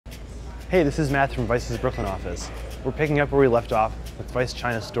Hey, this is Matt from VICE's Brooklyn office. We're picking up where we left off with VICE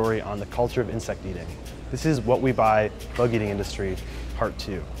China's story on the culture of insect eating. This is What We Buy, Bug Eating Industry, Part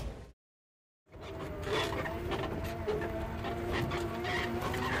 2.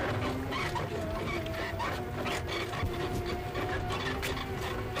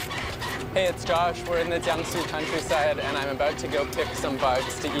 Hey, it's Josh. We're in the Jiangsu countryside, and I'm about to go pick some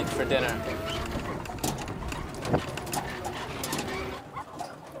bugs to eat for dinner.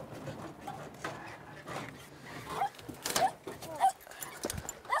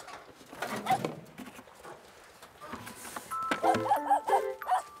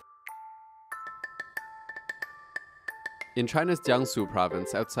 In China's Jiangsu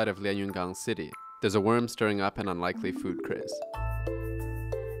province, outside of Lianyungang City, there's a worm stirring up an unlikely food craze.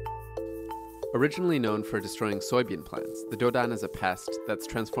 Originally known for destroying soybean plants, the doudan is a pest that's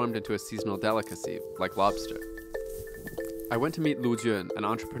transformed into a seasonal delicacy, like lobster. I went to meet Lu Jun, an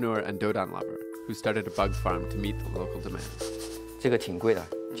entrepreneur and doudan lover, who started a bug farm to meet the local demand. 这个挺贵的，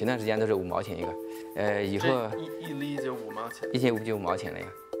前段时间都是5毛钱一个，以后一粒就5毛钱。一天就5毛钱了呀，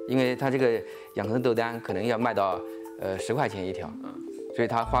因为它这个养成的豆丹可能要卖到10块钱一条，所以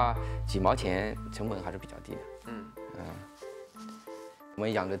它花几毛钱成本还是比较低的。我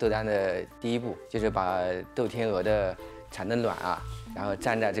们养殖豆丹的第一步就是把豆天鹅的产的卵啊，然后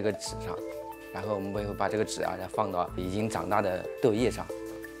粘在这个纸上，然后我们会把这个纸啊再放到已经长大的豆叶上，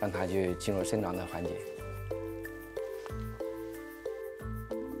让它去进入生长的环节。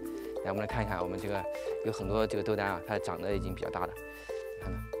来，我们来看一看，我们这个有很多这个豆丹啊，它长得已经比较大了，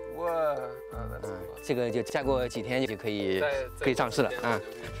看到？哇，这个就再过几天就可以上市了啊。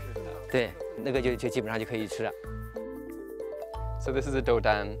对，那个就基本上就可以吃了。 So this is a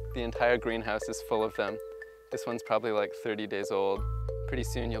doudan. The entire greenhouse is full of them. This one's probably like 30 days old. Pretty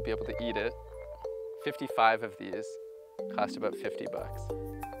soon you'll be able to eat it. 55 of these cost about 50 bucks.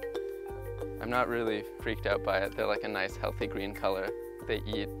 I'm not really freaked out by it. They're like a nice healthy green color. They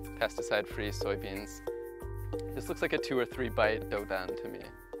eat pesticide-free soybeans. This looks like a 2 or 3 bite doudan to me.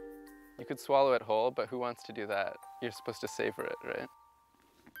 You could swallow it whole, but who wants to do that? You're supposed to savor it, right?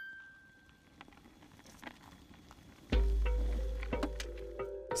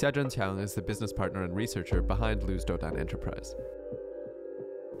 Xia Zhenqiang is the business partner and researcher behind Lu's doudan enterprise.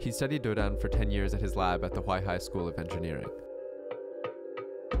 He studied doudan for 10 years at his lab at the Huaihai School of Engineering.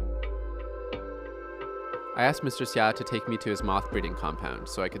 I asked Mr. Xia to take me to his moth breeding compound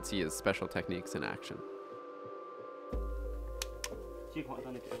so I could see his special techniques in action.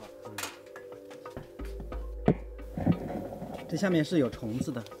 这下面是有虫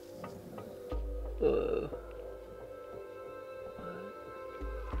子的。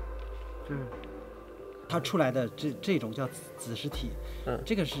它出来的这种叫子实体，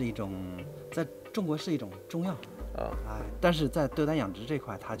这个是一种在中国是一种中药，但是在豆丹养殖这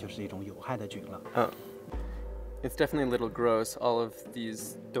块，它就是一种有害的菌了。It's definitely a little gross. All of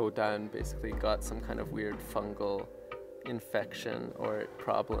these doudan basically got some kind of weird fungal infection or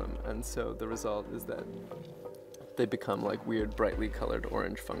problem, and so the result is that they become like weird brightly colored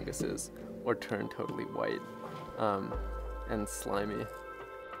orange funguses or turn totally white and slimy.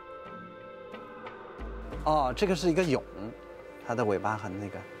 哦，这个是一个蛹，它的尾巴很那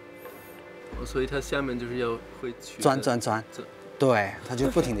个。所以它下面就是要会去钻，对，它就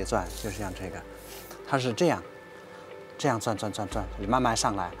不停地转，就是像这个，它是这样转，慢慢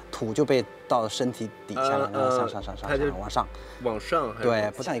上来，土就被到身体底下了，然后上，往上，对，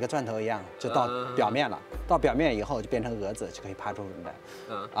不像一个钻头一样，就到表面了。到表面以后就变成蛾子，就可以爬出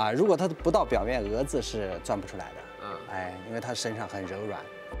来。如果它不到表面，蛾子是钻不出来的。因为它身上很柔软。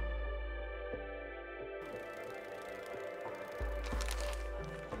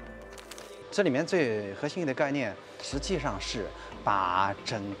 这里面最核心的概念，实际上是把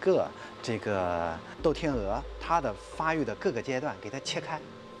整个这个豆天鹅它的发育的各个阶段给它切开，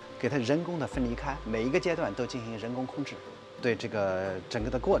给它人工的分离开，每一个阶段都进行人工控制，对这个整个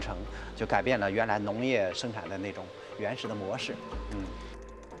的过程就改变了原来农业生产的那种原始的模式。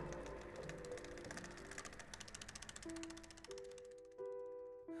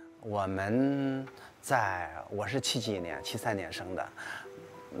我是73年生的，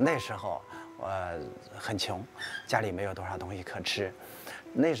那时候。 很穷，家里没有多少东西可吃，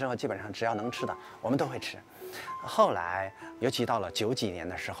那时候基本上只要能吃的我们都会吃。后来，尤其到了90几年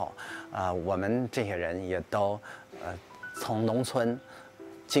的时候，我们这些人也都从农村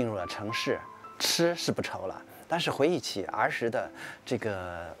进入了城市，吃是不愁了，但是回忆起儿时的这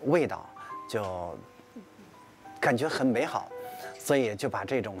个味道，就感觉很美好，所以就把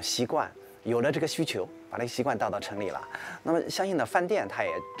这种习惯。 有了这个需求，把这个习惯带到城里了。那么相应的饭店，他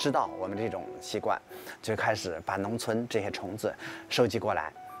也知道我们这种习惯，就开始把农村这些虫子收集过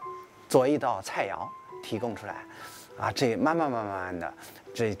来，做一道菜肴提供出来，啊，这慢慢的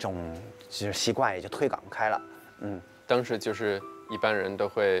这种就是习惯也就推广开了。当时就是一般人都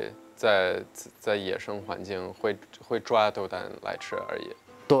会在野生环境会抓豆丹来吃而已。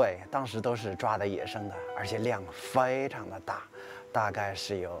对，当时都是抓的野生的，而且量非常的大，大概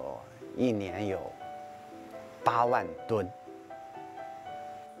是一年有8万吨。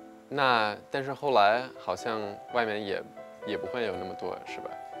但是后来好像外面也不会有那么多，是吧？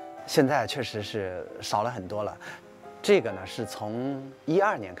现在确实是少了很多了。这个呢是从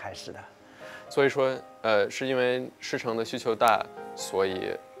12年开始的。所以说，是因为市场的需求大，所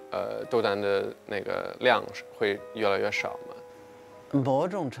以豆丹的那个量会越来越少嘛。某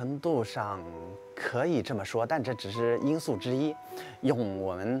种程度上可以这么说，但这只是因素之一。用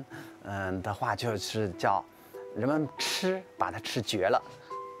我们的话就是叫人们把它吃绝了。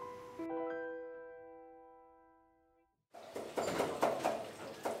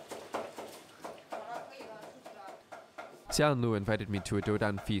Xia and Lu invited me to a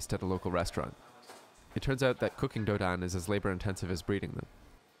Doudan feast at a local restaurant. It turns out that cooking Doudan is as labor-intensive as breeding them.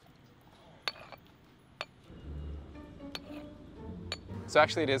 So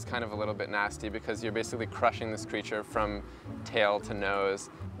actually it is kind of a little bit nasty because you're basically crushing this creature from tail to nose.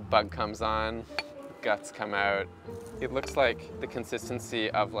 Bug comes on, guts come out. It looks like the consistency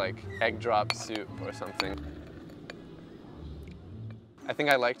of like egg drop soup or something. I think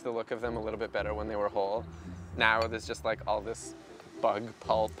I liked the look of them a little bit better when they were whole. Now there's just like all this bug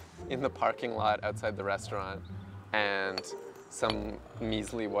pulp in the parking lot outside the restaurant and some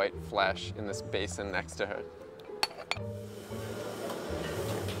measly white flesh in this basin next to her.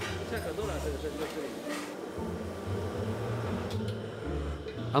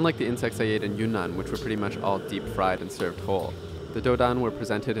 Unlike the insects I ate in Yunnan, which were pretty much all deep fried and served whole, the Doudan were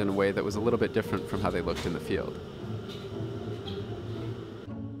presented in a way that was a little bit different from how they looked in the field.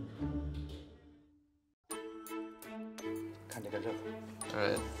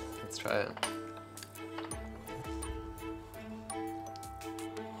 Alright, let's try it.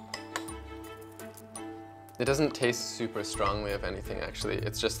 It doesn't taste super strongly of anything, actually.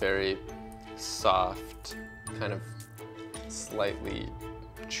 It's just very soft, kind of slightly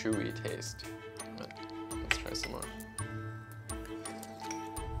chewy taste. Let's try some more.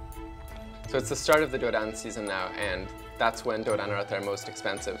 So it's the start of the Doudan season now, and that's when Doudan are at their most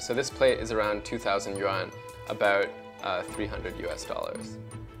expensive. So this plate is around 2,000 yuan, about $300 US.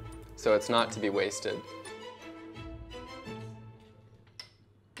 So it's not to be wasted.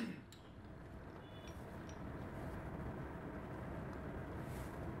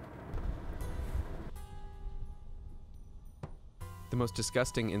 The most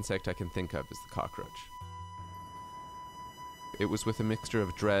disgusting insect I can think of is the cockroach. It was with a mixture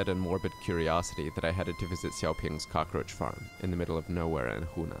of dread and morbid curiosity that I headed to visit Xiaoping's cockroach farm in the middle of nowhere in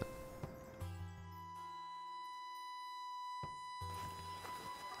Hunan.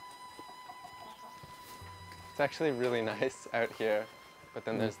 It's actually really nice out here, but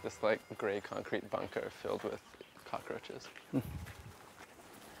then there's this like gray concrete bunker filled with cockroaches.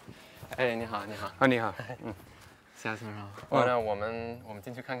 哎，你好，你好。啊，你好。下次好。那我们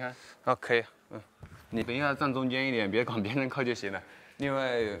进去看看。好，可以。你等一下站中间一点，别往别人靠就行了。另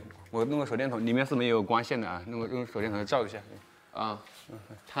外，我弄个手电筒，里面是没有光线的啊，用手电筒照一下。啊，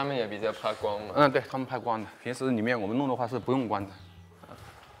他们也比较怕光嘛。对，他们怕光的。平时里面我们弄的话是不用光的。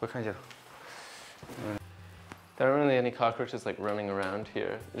我看一下。There aren't really any cockroaches like running around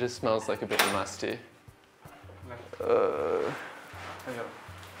here. It just smells like a bit musty.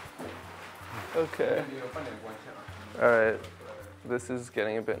 Okay. Alright. This is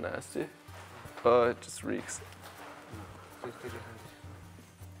getting a bit nasty. Oh, it just reeks.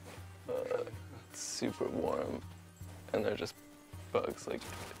 It's super warm. And there are just bugs like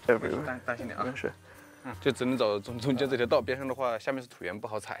everywhere. 担心点啊。没事。就只能走中间这条道，边上的话，下面是土原，不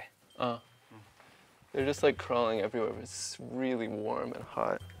好踩。They're just like crawling everywhere. It's really warm and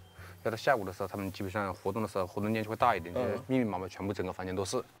hot. 要到下午的时候，他们基本上活动的时候，活动面积会大一点，就是密密麻麻，全部整个房间都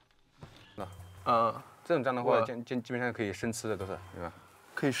是。这种这样的话，基本上可以生吃的都是，对吧？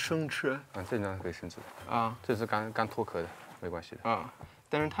可以生吃。这种可以生吃的。这是刚脱壳的，没关系的。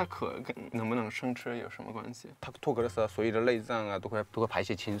但是它壳跟能不能生吃有什么关系？它脱壳的时候，所有的内脏啊都会排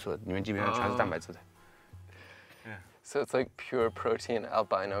泄清楚，里面基本上全是蛋白质的。So it's like pure protein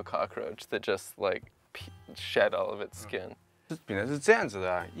albino cockroach that just like shed all of its skin. 本来是这样子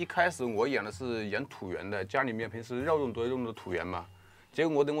的，一开始我养的是养土源的，家里面平时肉用多用的土源嘛。结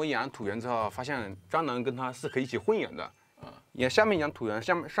果等我养土源之后，发现蟑螂跟它是可以一起混养的。下面养土源，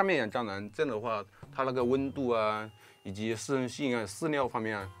上面养蟑螂，这样的话，它那个温度啊，以及适应性啊、饲料方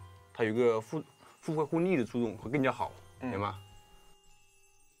面啊，它有一个互惠互利的作用，会更加好，明白吗？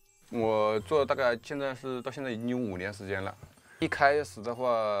我做大概到现在已经有5年时间了。一开始的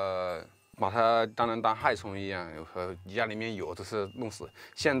话，把它当然当害虫一样，和家里面有就是弄死。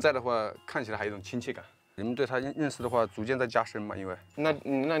现在的话，看起来还有一种亲切感。人们对它认识的话，逐渐在加深嘛，因为。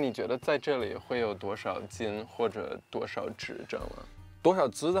那你觉得在这里会有多少斤或者多少只蟑螂？多少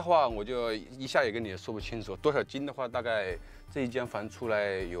只的话，我就一下也跟你说不清楚。多少斤的话，大概这一间房出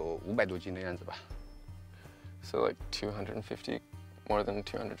来有500多斤的样子吧。So like 250, more than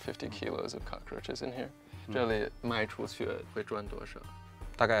 250 kilos of cockroaches in here. 这里卖出去会赚多少？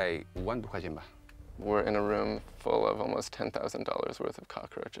大概5万多块钱吧。We're in a room full of almost $10,000 worth of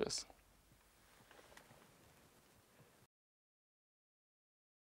cockroaches.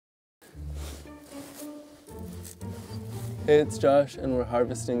 Hey, it's Josh, and we're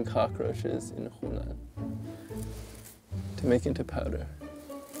harvesting cockroaches in Hunan to make into powder.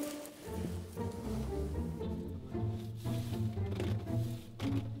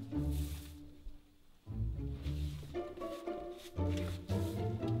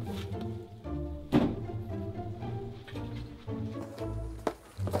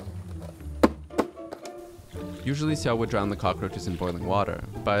 Usually Xiao would drown the cockroaches in boiling water,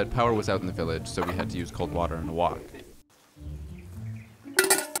 but power was out in the village, so we had to use cold water and a wok.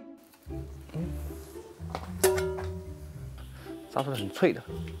 炸出来很脆的。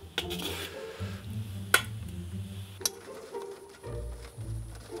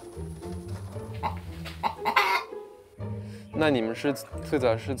那你们是最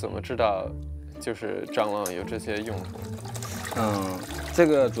早是怎么知道，就是蟑螂有这些用途？这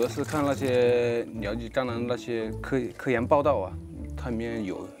个主要是看那些了解蟑螂那些科研报道啊，它里面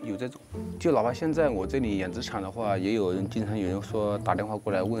有这种。就哪怕现在我这里养殖场的话，也有人经常有人说打电话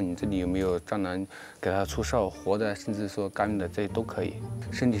过来问你这里有没有蟑螂，给它出哨，活的甚至说干的这些都可以。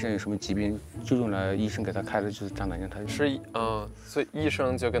身体上有什么疾病，就用来医生给他开的就是蟑螂药，他所以医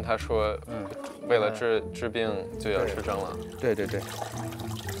生就跟他说，为了治病就要吃蟑螂。对。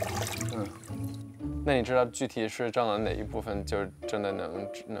那你知道具体是蟑螂哪一部分就真的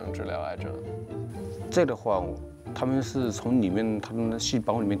能治疗癌症？这的话，他们是从里面他们的细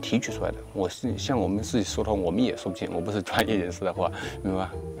胞里面提取出来的。像我们自己说的话，我们也说不清。我不是专业人士的话，明白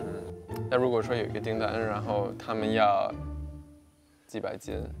吧？那如果说有一个订单，然后他们要几百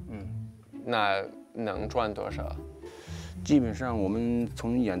斤，那能赚多少？基本上我们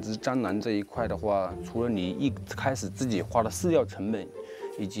从养殖蟑螂这一块的话，除了你一开始自己花的饲料成本，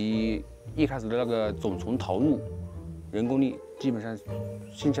以及一开始的那个种虫投入、人工力，基本上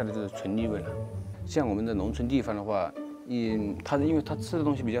剩下的就是纯利润了。像我们的农村地方的话，因为它吃的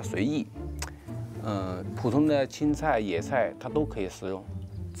东西比较随意，普通的青菜、野菜它都可以食用。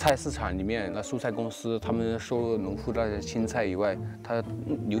菜市场里面那蔬菜公司，他们收农户那些青菜以外，他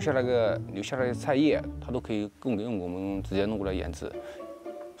留下那个菜叶，它都可以用我们直接弄过来养殖。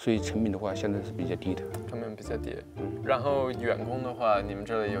所以成本的话，相对是比较低的。成本比较低。然后员工的话，你们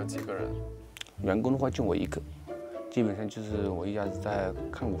这里有几个人？员工的话就我一个，基本上就是我一家子在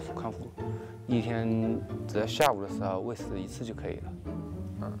看护，一天只要下午的时候喂食1次就可以了。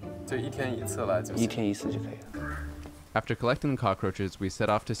就1天1次来就行。1天1次就可以了。After collecting the cockroaches, we set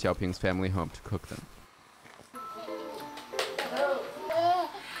off to Xiaoping's family home to cook them.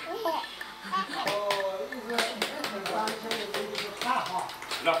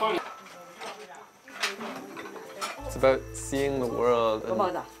 It's about seeing the world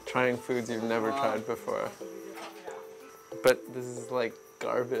and trying foods you've never tried before. But this is like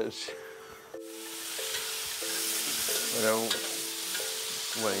garbage. 我来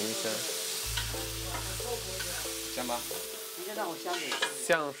闻一下。香吧？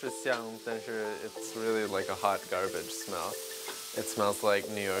香是香，但是 it's really like a hot garbage smell. It smells like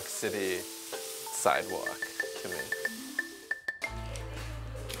New York City sidewalk to me.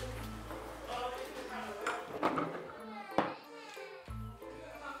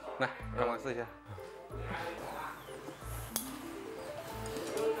 来，让我试一下。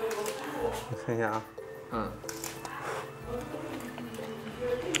你看一下啊。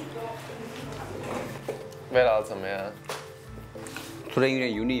味道怎么样？除了有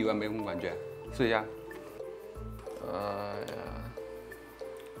点油腻以外，没什么感觉。试一下。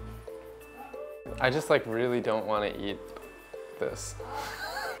I just like really don't want to eat this.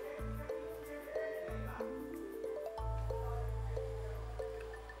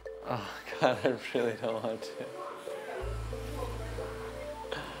 Oh God, I really don't want to.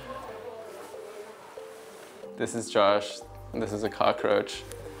 This is Josh. This is a cockroach.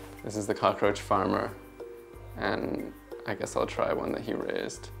 This is the cockroach farmer. And I guess I'll try one that he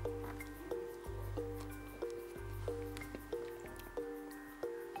raised.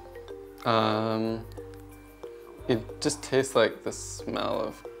 It just tastes like the smell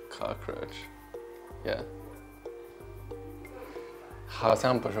of cockroach. Yeah. 好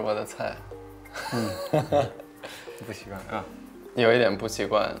像不是我的菜。不习惯啊。有一点不习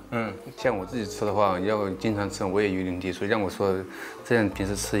惯。像我自己吃的话，要经常吃，我也有点腻，所以让我说这样平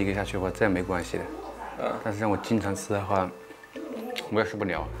时吃一个下去的话，这样没关系的。但是让我经常吃的话，我也受不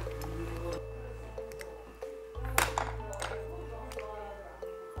了。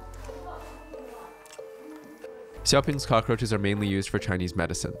 Xiaoping's cockroaches are mainly used for Chinese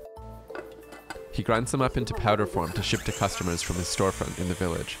medicine. He grinds them up into powder form to ship to customers from his storefront in the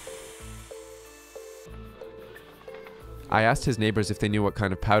village. I asked his neighbors if they knew what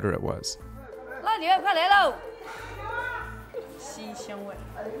kind of powder it was. 那你快来喽！新香味，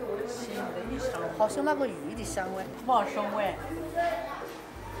新的一香，好像那个鱼的香味，旺生味。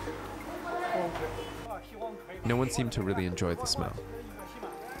 No one seemed to really enjoy the smell.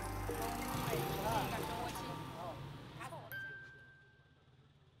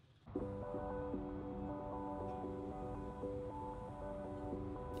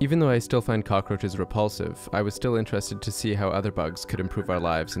 Even though I still find cockroaches repulsive, I was still interested to see how other bugs could improve our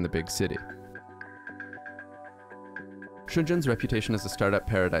lives in the big city. Shenzhen's reputation as a startup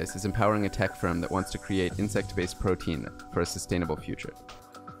paradise is empowering a tech firm that wants to create insect-based protein for a sustainable future.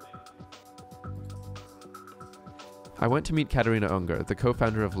 I went to meet Katerina Unger, the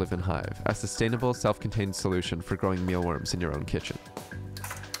co-founder of Livin Hive, a sustainable, self-contained solution for growing mealworms in your own kitchen.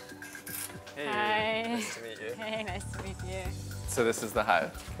 Hey, Hi. nice to meet you. Hey, nice to meet you. So this is the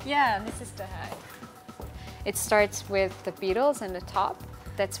hive. Yeah, this is the hive. It starts with the beetles in the top.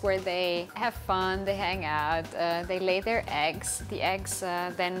 That's where they have fun, they hang out, they lay their eggs. The eggs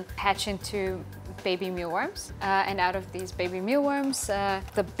then hatch into baby mealworms. And out of these baby mealworms,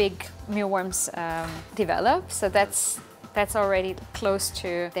 the big mealworms develop. So that's already close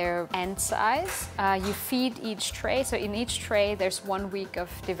to their end size. You feed each tray. So in each tray, there's 1 week of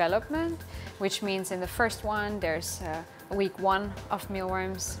development, which means in the first one, there's week 1 of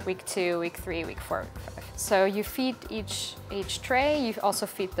mealworms, week 2, week 3, week 4, week 5. So you feed each tray, you also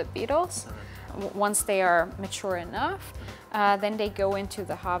feed the beetles. Once they are mature enough, then they go into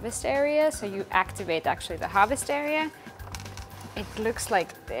the harvest area. So you activate actually the harvest area. It looks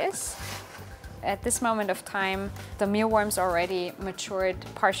like this. At this moment of time, the mealworms already matured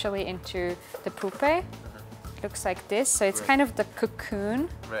partially into the pupae. Looks like this. So it's kind of the cocoon.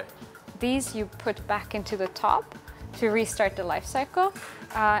 Right. These you put back into the top to restart the life cycle.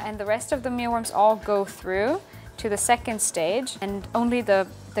 And the rest of the mealworms all go through to the second stage, and only the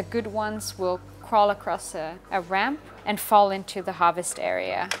good ones will crawl across a ramp and fall into the harvest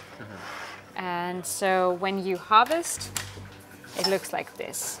area. And so when you harvest, it looks like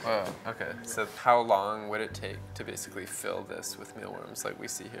this. Oh, okay. So how long would it take to basically fill this with mealworms like we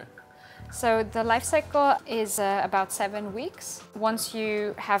see here? So the life cycle is about 7 weeks. Once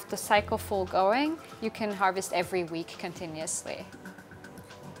you have the cycle full going, you can harvest every week continuously.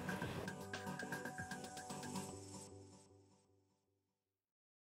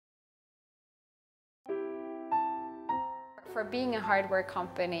 For being a hardware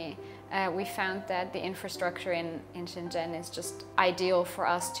company, we found that the infrastructure in Shenzhen is just ideal for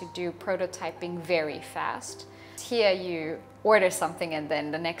us to do prototyping very fast. Here you order something and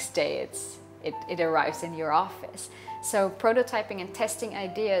then the next day it arrives in your office. So prototyping and testing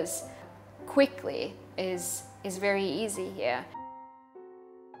ideas quickly is very easy here.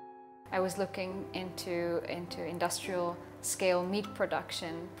 I was looking into industrial scale meat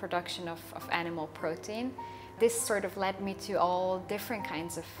production of animal protein. This sort of led me to all different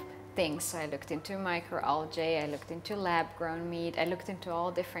kinds of things. So I looked into microalgae, I looked into lab-grown meat, I looked into all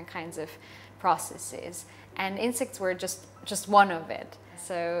different kinds of processes. And insects were just one of it.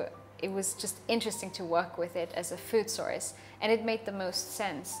 So it was just interesting to work with it as a food source. And it made the most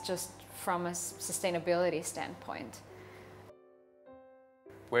sense just from a sustainability standpoint.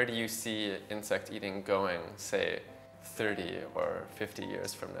 Where do you see insect eating going, say, 30 or 50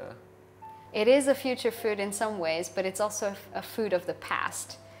 years from now? It is a future food in some ways, but it's also a food of the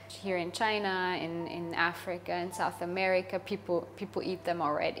past. Here in China, in Africa, in South America, people eat them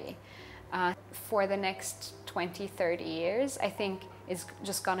already. For the next 20, 30 years, I think it's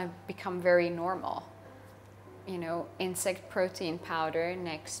just gonna become very normal. You know, insect protein powder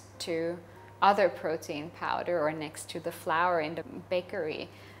next to other protein powder or next to the flour in the bakery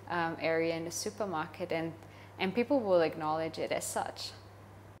area in the supermarket, and people will acknowledge it as such.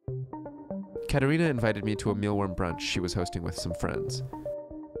 Katerina invited me to a mealworm brunch she was hosting with some friends.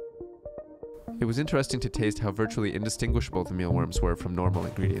 It was interesting to taste how virtually indistinguishable the mealworms were from normal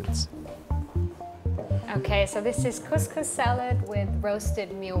ingredients. Okay, so this is couscous salad with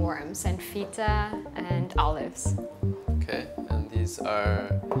roasted mealworms and feta and olives. Okay, and these are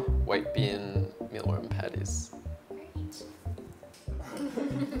white bean mealworm patties.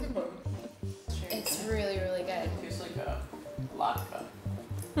 It's really, really good. It tastes like a latke.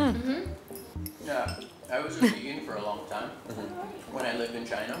 Yeah, I was a vegan for a long time when I lived in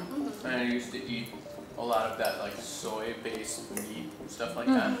China, and I used to eat a lot of that like soy-based meat, stuff like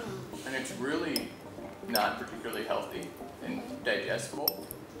that, and it's really not particularly healthy and digestible.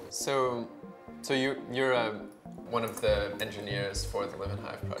 So you're one of the engineers for the Livin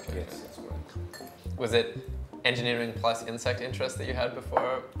Hive project. Yes, that's right. Was it engineering plus insect interest that you had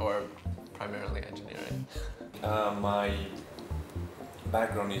before, or primarily engineering? My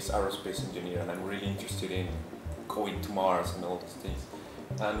background is aerospace engineer, and I'm really interested in going to Mars and all these things.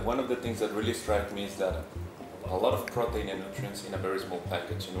 And one of the things that really strike me is that a lot of protein and nutrients in a very small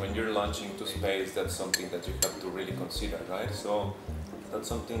package. And when you're launching to space, that's something that you have to really consider, right? So that's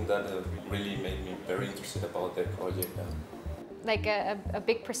something that really made me very interested about the project. Like a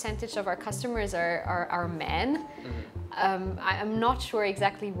big percentage of our customers are men. I'm not sure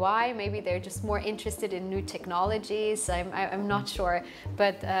exactly why. Maybe they're just more interested in new technologies. I'm not sure.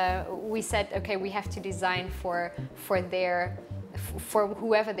 But we said, okay, we have to design for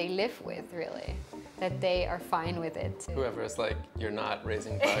whoever they live with, really, that they are fine with it. Whoever is like, you're not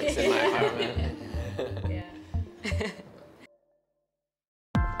raising bugs in my apartment. Yeah.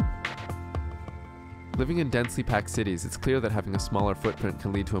 Living in densely packed cities, it's clear that having a smaller footprint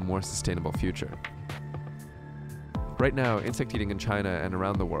can lead to a more sustainable future. Right now, insect eating in China and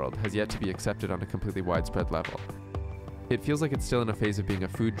around the world has yet to be accepted on a completely widespread level. It feels like it's still in a phase of being a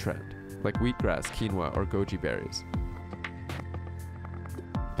food trend, like wheatgrass, quinoa, or goji berries.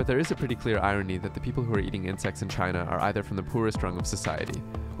 But there is a pretty clear irony that the people who are eating insects in China are either from the poorest rung of society,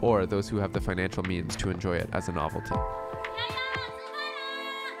 or those who have the financial means to enjoy it as a novelty.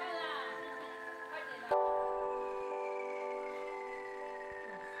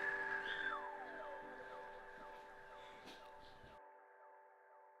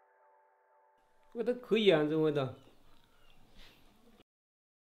 이거 다 그 이안 정도다.